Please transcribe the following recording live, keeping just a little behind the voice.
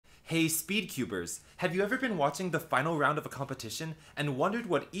Hey Speedcubers, have you ever been watching the final round of a competition and wondered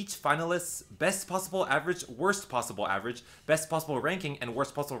what each finalist's best possible average, worst possible average, best possible ranking, and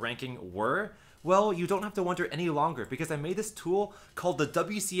worst possible ranking were? Well, you don't have to wonder any longer because I made this tool called the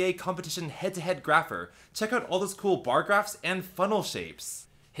WCA Competition Head-to-Head Grapher. Check out all those cool bar graphs and funnel shapes.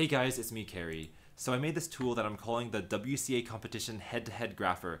 Hey guys, it's me, CARY. So I made this tool that I'm calling the WCA Competition Head-to-Head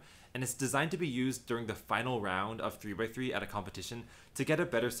Grapher, and it's designed to be used during the final round of 3x3 at a competition to get a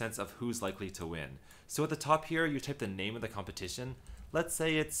better sense of who's likely to win. So at the top here, you type the name of the competition. Let's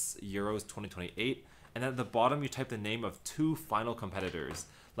say it's Euros 2028, and at the bottom you type the name of two final competitors.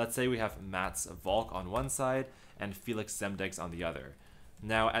 Let's say we have Mats Valk on one side and Felix Zemdegs on the other.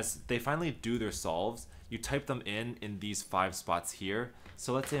 Now, as they finally do their solves, you type them in these 5 spots here.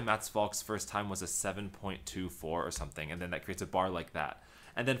 So let's say Mats Valk's first time was a 7.24 or something, and then that creates a bar like that.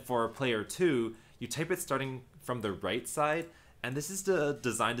 And then for player 2, you type it starting from the right side, and this is the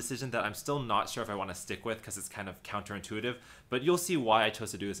design decision that I'm still not sure if I want to stick with because it's kind of counterintuitive, but you'll see why I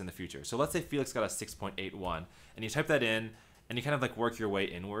chose to do this in the future. So let's say Felix got a 6.81, and you type that in, and you kind of like work your way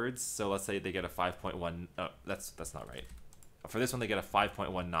inwards. So let's say they get a 5.1, oh, that's not right. For this one, they get a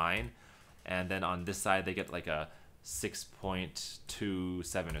 5.19, and then on this side, they get like a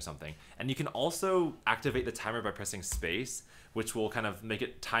 6.27 or something. And you can also activate the timer by pressing space, which will kind of make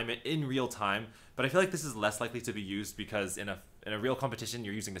it time it in real time. But I feel like this is less likely to be used because in a real competition,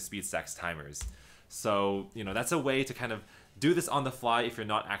 you're using the speed stacks timers. So, you know, that's a way to kind of do this on the fly if you're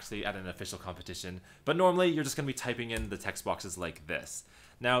not actually at an official competition. But normally, you're just going to be typing in the text boxes like this.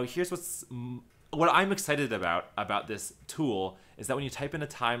 Now, here's what I'm excited about this tool is that when you type in a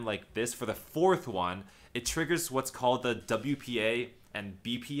time like this for the 4th one, it triggers what's called the WPA and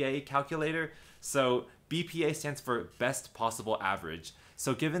BPA calculator. So BPA stands for best possible average.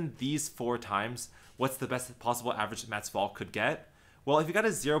 So given these 4 times, what's the best possible average Mats Valk could get? Well, if you got a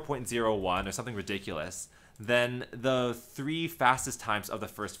 0.01 or something ridiculous, then the 3 fastest times of the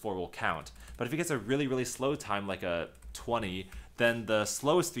first 4 will count. But if he gets a really, really slow time, like a 20, then the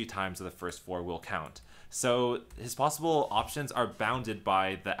slowest 3 times of the first 4 will count. So his possible options are bounded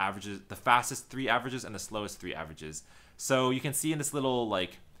by the averages, the fastest 3 averages and the slowest 3 averages. So you can see in this little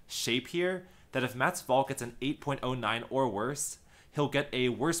like shape here that if Mats Valk gets an 8.09 or worse, he'll get a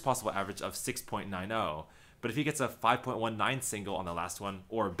worst possible average of 6.90. But if he gets a 5.19 single on the last one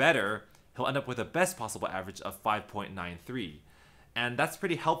or better, he'll end up with a best possible average of 5.93. And that's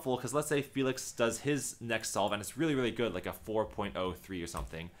pretty helpful because let's say Felix does his next solve and it's really, really good, like a 4.03 or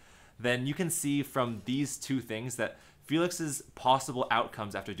something. Then you can see from these 2 things that Felix's possible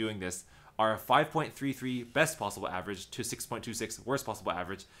outcomes after doing this are a 5.33 best possible average to 6.26 worst possible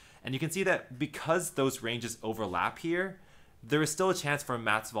average. And you can see that because those ranges overlap here, there is still a chance for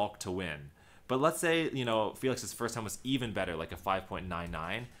Mats Valk to win. But let's say, you know, Felix's first time was even better, like a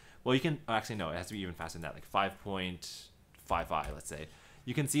 5.99. Well, you can, actually no, it has to be even faster than that, like 5.55, let's say.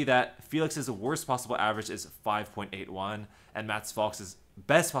 You can see that Felix's worst possible average is 5.81, and Mats Valk's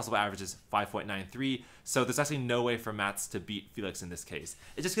best possible average is 5.93. So there's actually no way for Mats to beat Felix in this case.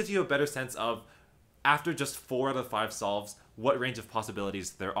 It just gives you a better sense of, after just 4 out of 5 solves, what range of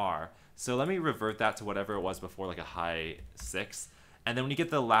possibilities there are. So let me revert that to whatever it was before, like a high 6. And then when you get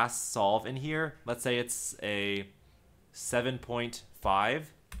the last solve in here, let's say it's a 7.5.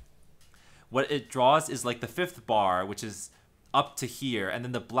 What it draws is like the 5th bar, which is up to here, and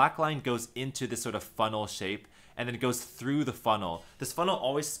then the black line goes into this sort of funnel shape, and then it goes through the funnel. This funnel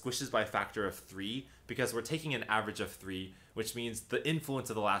always squishes by a factor of 3 because we're taking an average of 3, which means the influence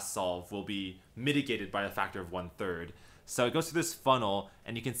of the last solve will be mitigated by a factor of 1/3. So it goes through this funnel,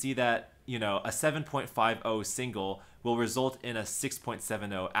 and you can see that, you know, a 7.50 single will result in a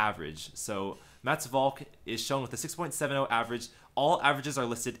 6.70 average. So Mats Valk is shown with a 6.70 average. All averages are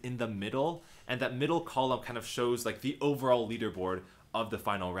listed in the middle, and that middle column kind of shows like the overall leaderboard of the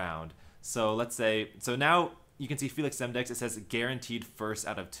final round. So let's say, so now you can see Felix Zemdegs, it says guaranteed first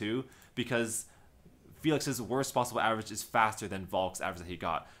out of 2 because Felix's worst possible average is faster than Valk's average that he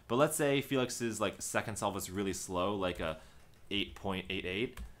got. But let's say Felix's like second solve was really slow, like a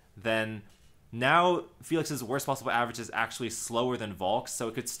 8.88, then now Felix's worst possible average is actually slower than Valk's, so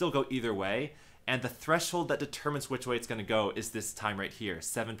it could still go either way. And the threshold that determines which way it's going to go is this time right here,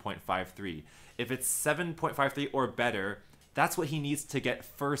 7.53. If it's 7.53 or better, that's what he needs to get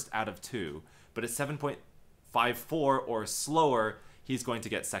first out of 2. But at 7.54 or slower, he's going to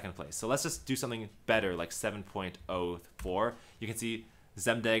get second place. So let's just do something better, like 7.04. You can see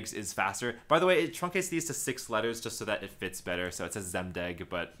Zemdegs is faster. By the way, it truncates these to 6 letters just so that it fits better. So it says Zemdeg,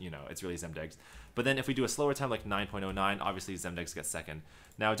 but, you know, it's really Zemdegs. But then if we do a slower time, like 9.09, obviously Zemdegs gets second.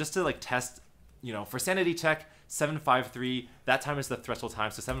 Now, just to like test you know, for sanity check, 753, that time is the threshold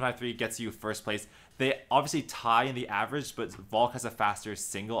time. So 753 gets you first place. They obviously tie in the average, but Volk has a faster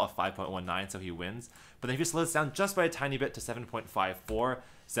single of 5.19, so he wins. But then if you slow this down just by a tiny bit to 7.54,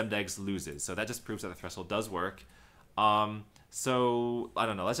 Zemdegs loses. So that just proves that the threshold does work. So I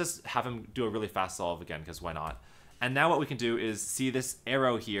don't know. Let's just have him do a really fast solve again, because why not? And now what we can do is see this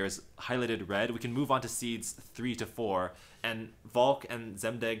arrow here is highlighted red. We can move on to seeds 3 to 4, and Volk and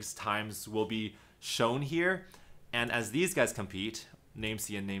Zemdeg's times will be shown here. And as these guys compete, name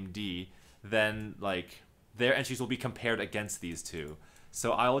C and name D, then like their entries will be compared against these two.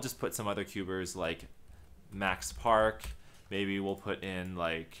 So I will just put some other cubers like Max Park. Maybe we'll put in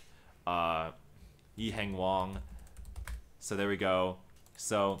like Yi Heng Wang. So there we go.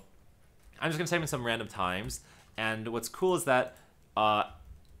 So I'm just gonna type in some random times. And what's cool is that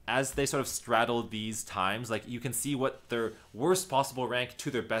as they sort of straddle these times, like you can see what their worst possible rank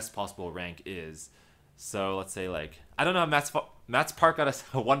to their best possible rank is. So let's say like, I don't know, Matt's Park got us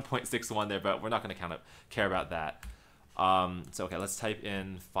a 1.61 there, but we're not going to care about that. So okay, let's type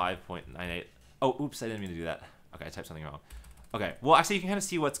in 5.98. Oh, oops, I didn't mean to do that. Okay, I typed something wrong. Okay, well actually you can kind of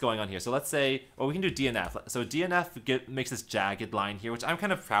see what's going on here. So let's say, well, we can do DNF. So DNF makes this jagged line here, which I'm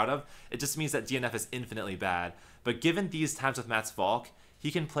kind of proud of. It just means that DNF is infinitely bad. But given these times with Matt's Volk, he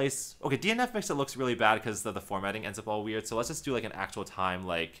can place, okay, DNF makes it looks really bad because the formatting ends up all weird. So let's just do like an actual time,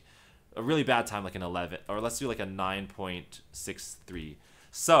 like a really bad time, like an 11, or let's do like a 9.63.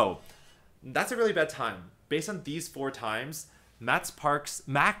 So that's a really bad time. Based on these 4 times, Max Park's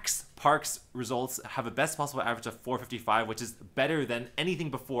results have a best possible average of 455, which is better than anything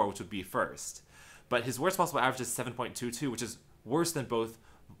before, which would be first. But his worst possible average is 7.22, which is worse than both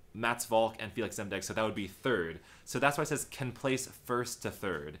Mats Volk and Felix Zemdeg, so that would be third. So that's why it says can place first to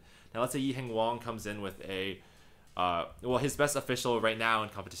third. Now let's say Yi Heng Wang comes in with a, well, his best official right now in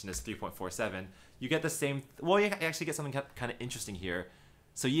competition is 3.47. You get the same, well, you actually get something kind of interesting here.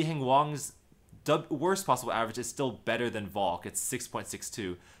 So Yi Heng Wang's worst possible average is still better than Volk. It's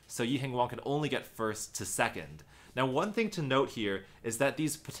 6.62. So Yi Heng Wang can only get first to second. Now, one thing to note here is that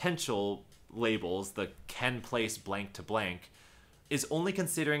these potential labels, the can place blank to blank, is only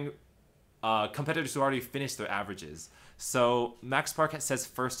considering competitors who already finished their averages. So Max Park says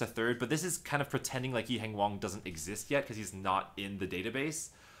first to third, but this is kind of pretending like Yi Heng Wang doesn't exist yet because he's not in the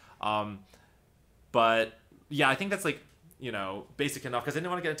database. But yeah, I think that's like, you know, basic enough because I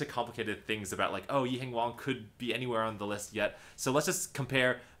didn't want to get into complicated things about like, oh, Yi Heng Wang could be anywhere on the list yet. So let's just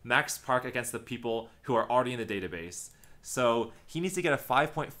compare Max Park against the people who are already in the database. So he needs to get a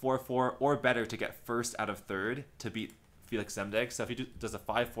 5.44 or better to get first out of third to beat Felix Zemdeg. So if he does a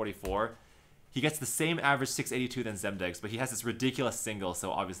 544, he gets the same average 682 than Zemdeg's, but he has this ridiculous single,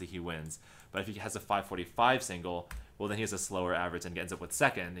 so obviously he wins. But if he has a 545 single, well, then he has a slower average and ends up with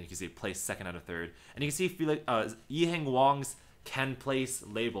second, and you can see placed second out of third. And you can see Yi Heng Wang's can place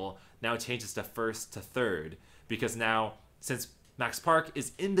label now changes to first to third, because now, since Max Park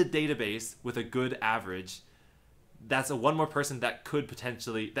is in the database with a good average, that's one more person that could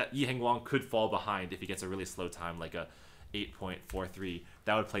potentially, that Yi Heng Wang could fall behind if he gets a really slow time, like a 8.43.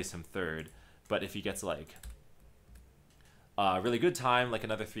 That would place him third. But if he gets like a really good time, like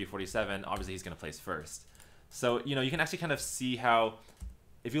another 347, obviously he's going to place first. So, you know, you can actually kind of see how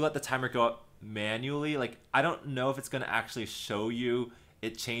if you let the timer go up manually, like I don't know if it's going to actually show you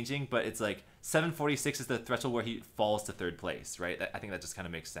it changing, but it's like 746 is the threshold where he falls to third place, right? I think that just kind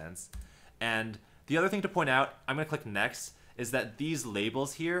of makes sense. And the other thing to point out, I'm going to click next, is that these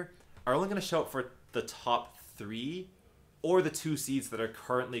labels here are only going to show up for the top 3 or the 2 seeds that are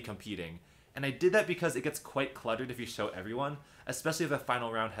currently competing. And I did that because it gets quite cluttered if you show everyone, especially if the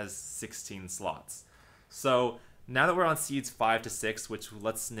final round has 16 slots. So now that we're on seeds 5 to 6, which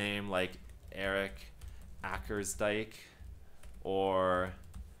let's name like Eric Ackersdyke or,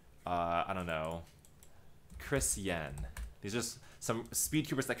 I don't know, Chris Yen. These are just some speed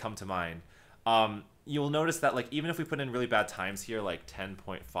cubers that come to mind. You'll notice that like even if we put in really bad times here, like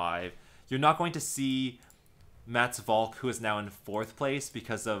 10.5, you're not going to see Mats Volk, who is now in 4th place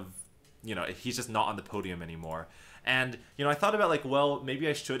because of, you know, he's just not on the podium anymore. And, you know, I thought about like, well, maybe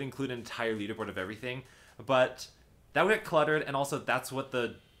I should include an entire leaderboard of everything, but that would get cluttered, and also that's what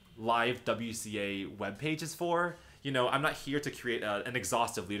the live WCA webpage is for. You know, I'm not here to create an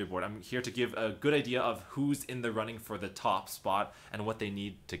exhaustive leaderboard. I'm here to give a good idea of who's in the running for the top spot and what they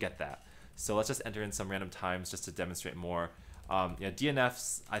need to get that. So let's just enter in some random times just to demonstrate more. Yeah,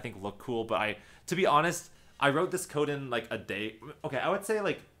 DNFs I think look cool, but to be honest, I wrote this code in like a day. Okay, I would say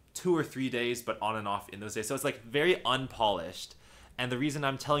like 2 or 3 days, but on and off in those days. So it's like very unpolished. And the reason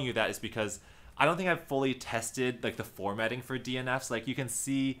I'm telling you that is because I don't think I've fully tested like the formatting for DNFs. Like you can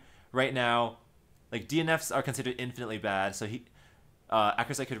see right now, like DNFs are considered infinitely bad, so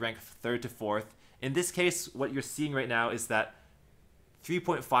Accuracy could rank 3rd to 4th. In this case, what you're seeing right now is that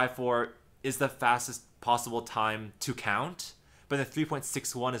 3.54 is the fastest possible time to count, but the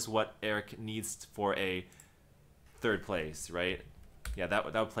 3.61 is what Eric needs for a 3rd place, right? Yeah, that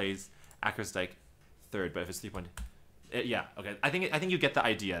would place Accuracy 3rd, but if it's 3. Yeah, okay. I think you get the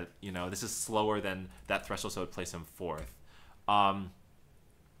idea. You know, this is slower than that threshold, so it would place him 4th.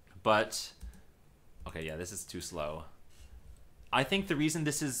 But okay, yeah, this is too slow. I think the reason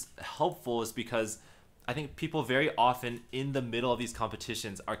this is helpful is because I think people very often in the middle of these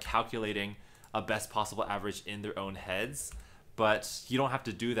competitions are calculating a best possible average in their own heads, but you don't have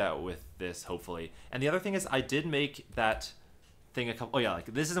to do that with this, hopefully. And the other thing is I did make that thing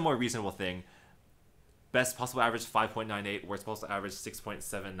like this is a more reasonable thing. Best possible average 5.98, worst possible average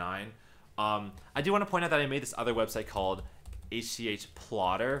 6.79. I do want to point out that I made this other website called HCH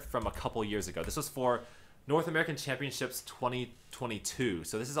Plotter from a couple years ago. This was for North American Championships 2022,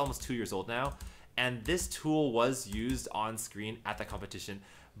 so this is almost 2 years old now, and this tool was used on screen at the competition,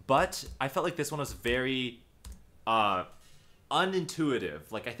 but I felt like this one was very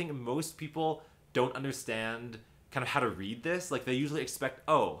unintuitive. Like, I think most people don't understand kind of how to read this. Like, they usually expect,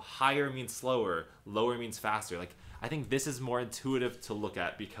 oh, higher means slower, lower means faster. Like, I think this is more intuitive to look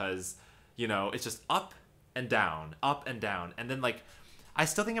at because, you know, it's just up and down, and then like I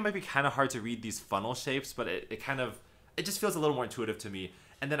still think it might be kind of hard to read these funnel shapes, but it just feels a little more intuitive to me.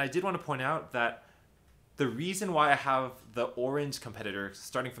 And then I did want to point out that the reason why I have the orange competitor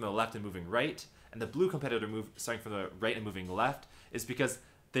starting from the left and moving right, and the blue competitor starting from the right and moving left, is because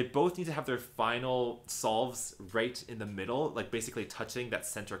they both need to have their final solves right in the middle, like basically touching that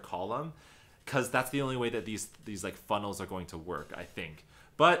center column, because that's the only way that these like funnels are going to work, I think.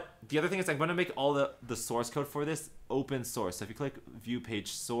 But the other thing is I'm going to make all the source code for this open source. So if you click view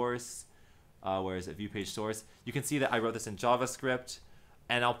page source, where is it? View page source. You can see that I wrote this in JavaScript,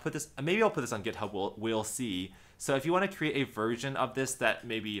 and maybe I'll put this on GitHub. We'll see. So if you want to create a version of this that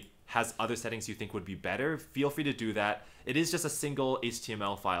maybe has other settings you think would be better, feel free to do that. It is just a single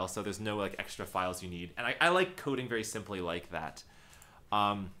HTML file, so there's no like extra files you need. And I like coding very simply like that.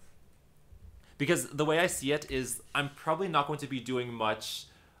 Because the way I see it is I'm probably not going to be doing much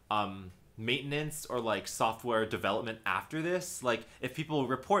maintenance or like software development after this. Like if people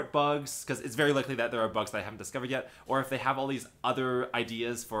report bugs, because it's very likely that there are bugs that I haven't discovered yet, or if they have all these other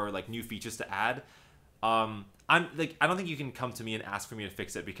ideas for like new features to add, I don't think you can come to me and ask for me to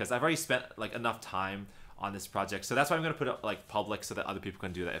fix it because I've already spent like enough time on this project. So that's why I'm going to put it like public so that other people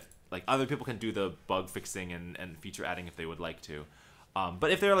can do that. If like other people can do the bug fixing and feature adding if they would like to.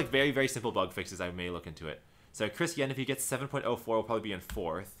 But if there are like very, very simple bug fixes, I may look into it. So Chris Yen, if he gets 7.04, will probably be in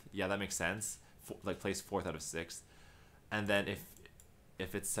 4th. Yeah, that makes sense. Like place 4th out of 6. And then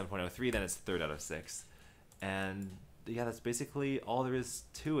if it's 7.03, then it's 3rd out of 6. And yeah, that's basically all there is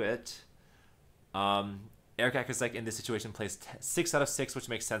to it. Eric Akrasek in this situation plays 6 out of 6, which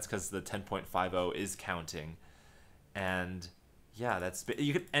makes sense because the 10.50 is counting. And yeah, that's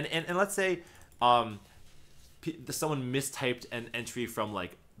you could and let's say someone mistyped an entry from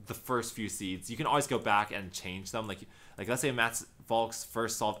like the first few seeds. You can always go back and change them. Like let's say Matt Volk's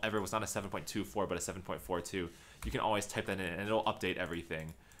first solve ever was not a 7.24 but a 7.42. You can always type that in and it'll update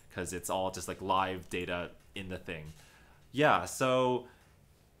everything because it's all just like live data in the thing. Yeah, so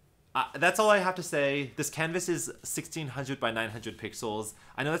that's all I have to say. This canvas is 1600 by 900 pixels.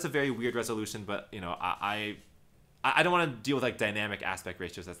 I know that's a very weird resolution, but you know I don't want to deal with like dynamic aspect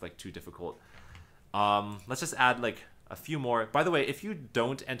ratios. That's like too difficult. Let's just add like a few more. By the way, if you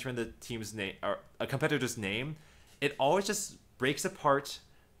don't enter in the team's name or a competitor's name, it always just breaks apart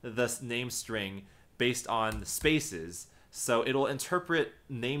the name string based on spaces. So it'll interpret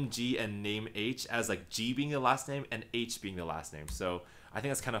name G and name H as like G being the last name and H being the last name. So I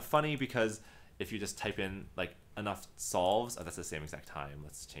think that's kind of funny because if you just type in like enough solves, that's the same exact time.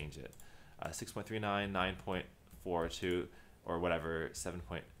 Let's change it. 6.39, 9.42, or whatever, 7.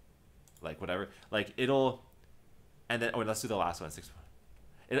 Like whatever, like it'll, and then let's do the last one.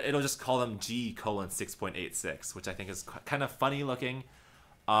 It'll just call them G colon 6.86, which I think is kind of funny looking.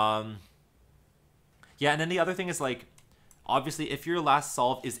 Yeah, and then the other thing is like, obviously, if your last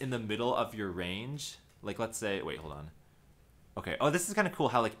solve is in the middle of your range, like let's say, wait, hold on. Okay, oh, this is kind of cool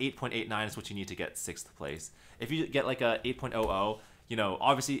how like 8.89 is what you need to get 6th place. If you get like a 8.00, you know,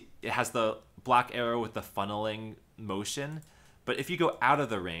 obviously it has the black arrow with the funneling motion. But if you go out of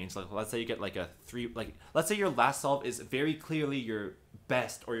the range, like let's say you get like a 3, like let's say your last solve is very clearly your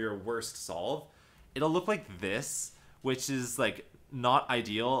best or your worst solve, it'll look like this, which is like not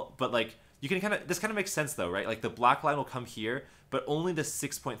ideal, but like you can this kind of makes sense though, right? Like the black line will come here, but only the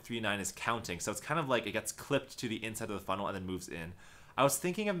 6.39 is counting. So it's kind of like it gets clipped to the inside of the funnel and then moves in. I was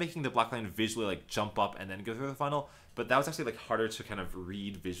thinking of making the black line visually like jump up and then go through the funnel, but that was actually like harder to kind of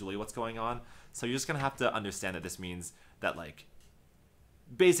read visually what's going on. So you're just gonna have to understand that this means that like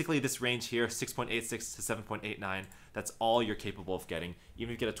basically this range here, 6.86 to 7.89, that's all you're capable of getting.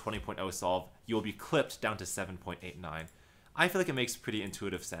 Even if you get a 20.0 solve, you will be clipped down to 7.89. I feel like it makes pretty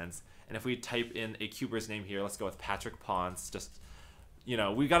intuitive sense. And if we type in a cuber's name here, let's go with Patrick Ponce. Just, you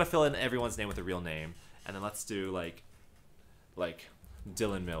know, we got to fill in everyone's name with a real name. And then let's do like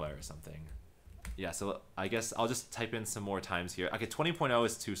Dylan Miller or something. Yeah, so I guess I'll just type in some more times here. Okay, 20.0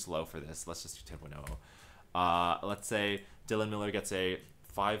 is too slow for this. Let's just do 10.0. Let's say Dylan Miller gets a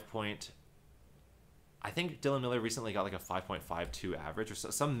 5. I think Dylan Miller recently got like a 5.52 average or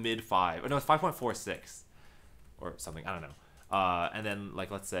some mid 5. Oh, no, it's 5.46 or something. I don't know. And then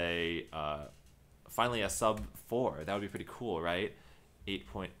like let's say finally a sub 4. That would be pretty cool, right?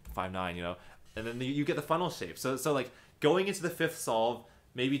 8.59, you know. And then you get the funnel shape. So like going into the 5th solve,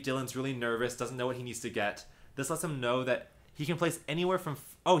 maybe Dylan's really nervous, doesn't know what he needs to get. This lets him know that he can place anywhere from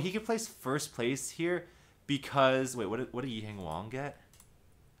he can place first place here because wait, what did Yiheng Wang get?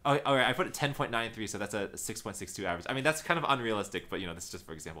 Oh, all right, I put it 10.93, so that's a 6.62 average. I mean, that's kind of unrealistic, but, you know, this is just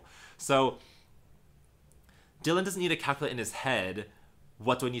for example. So Dylan doesn't need to calculate in his head,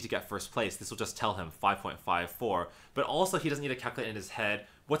 what do I need to get first place? This will just tell him 5.54. But also, he doesn't need to calculate in his head,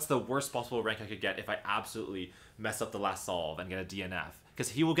 what's the worst possible rank I could get if I absolutely mess up the last solve and get a DNF? Because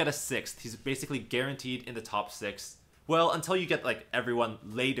he will get a 6th. He's basically guaranteed in the top 6. Well, until you get, like, everyone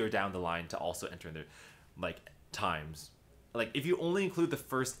later down the line to also enter in their, like, times. Like, if you only include the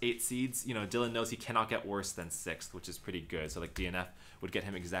first 8 seeds, you know, Dylan knows he cannot get worse than 6th, which is pretty good. So, like, DNF would get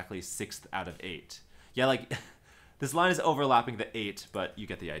him exactly 6th out of 8. Yeah, like, this line is overlapping the 8, but you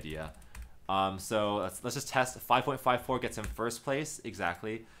get the idea. So, let's just test. 5.54 gets him first place,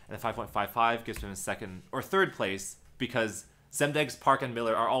 exactly. And then 5.55 gives him second, or third place, because Zemdegs, Park, and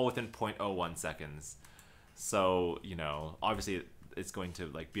Miller are all within 0.01 seconds. So, you know, obviously, it's going to,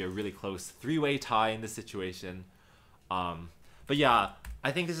 like, be a really close 3-way tie in this situation. But yeah,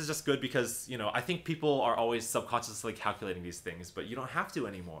 I think this is just good because, you know, I think people are always subconsciously calculating these things, but you don't have to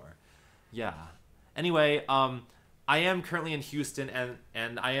anymore. Yeah. Anyway, I am currently in Houston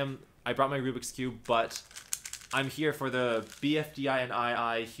and I brought my Rubik's Cube, but I'm here for the BFDI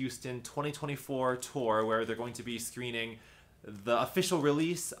and II Houston 2024 tour where they're going to be screening the official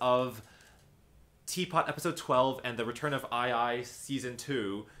release of Teapot Episode 12 and the return of II Season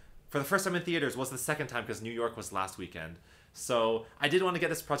 2. For the first time in theaters, was the second time because New York was last weekend. So I did want to get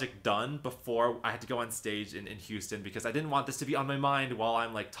this project done before I had to go on stage in Houston because I didn't want this to be on my mind while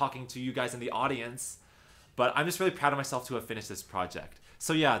I'm like talking to you guys in the audience. But I'm just really proud of myself to have finished this project.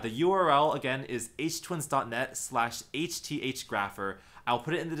 So yeah, the URL again is htwins.net/hthgrapher. I'll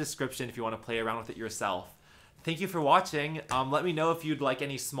put it in the description if you want to play around with it yourself. Thank you for watching. Let me know if you'd like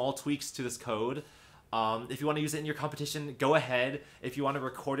any small tweaks to this code. If you want to use it in your competition, go ahead. If you want to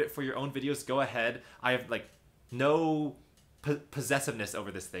record it for your own videos, go ahead. I have like no possessiveness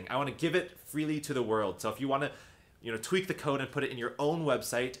over this thing. I want to give it freely to the world. So if you want to, you know, tweak the code and put it in your own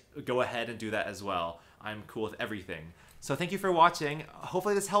website, go ahead and do that as well. I'm cool with everything. So thank you for watching.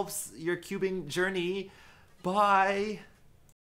 Hopefully this helps your cubing journey. Bye.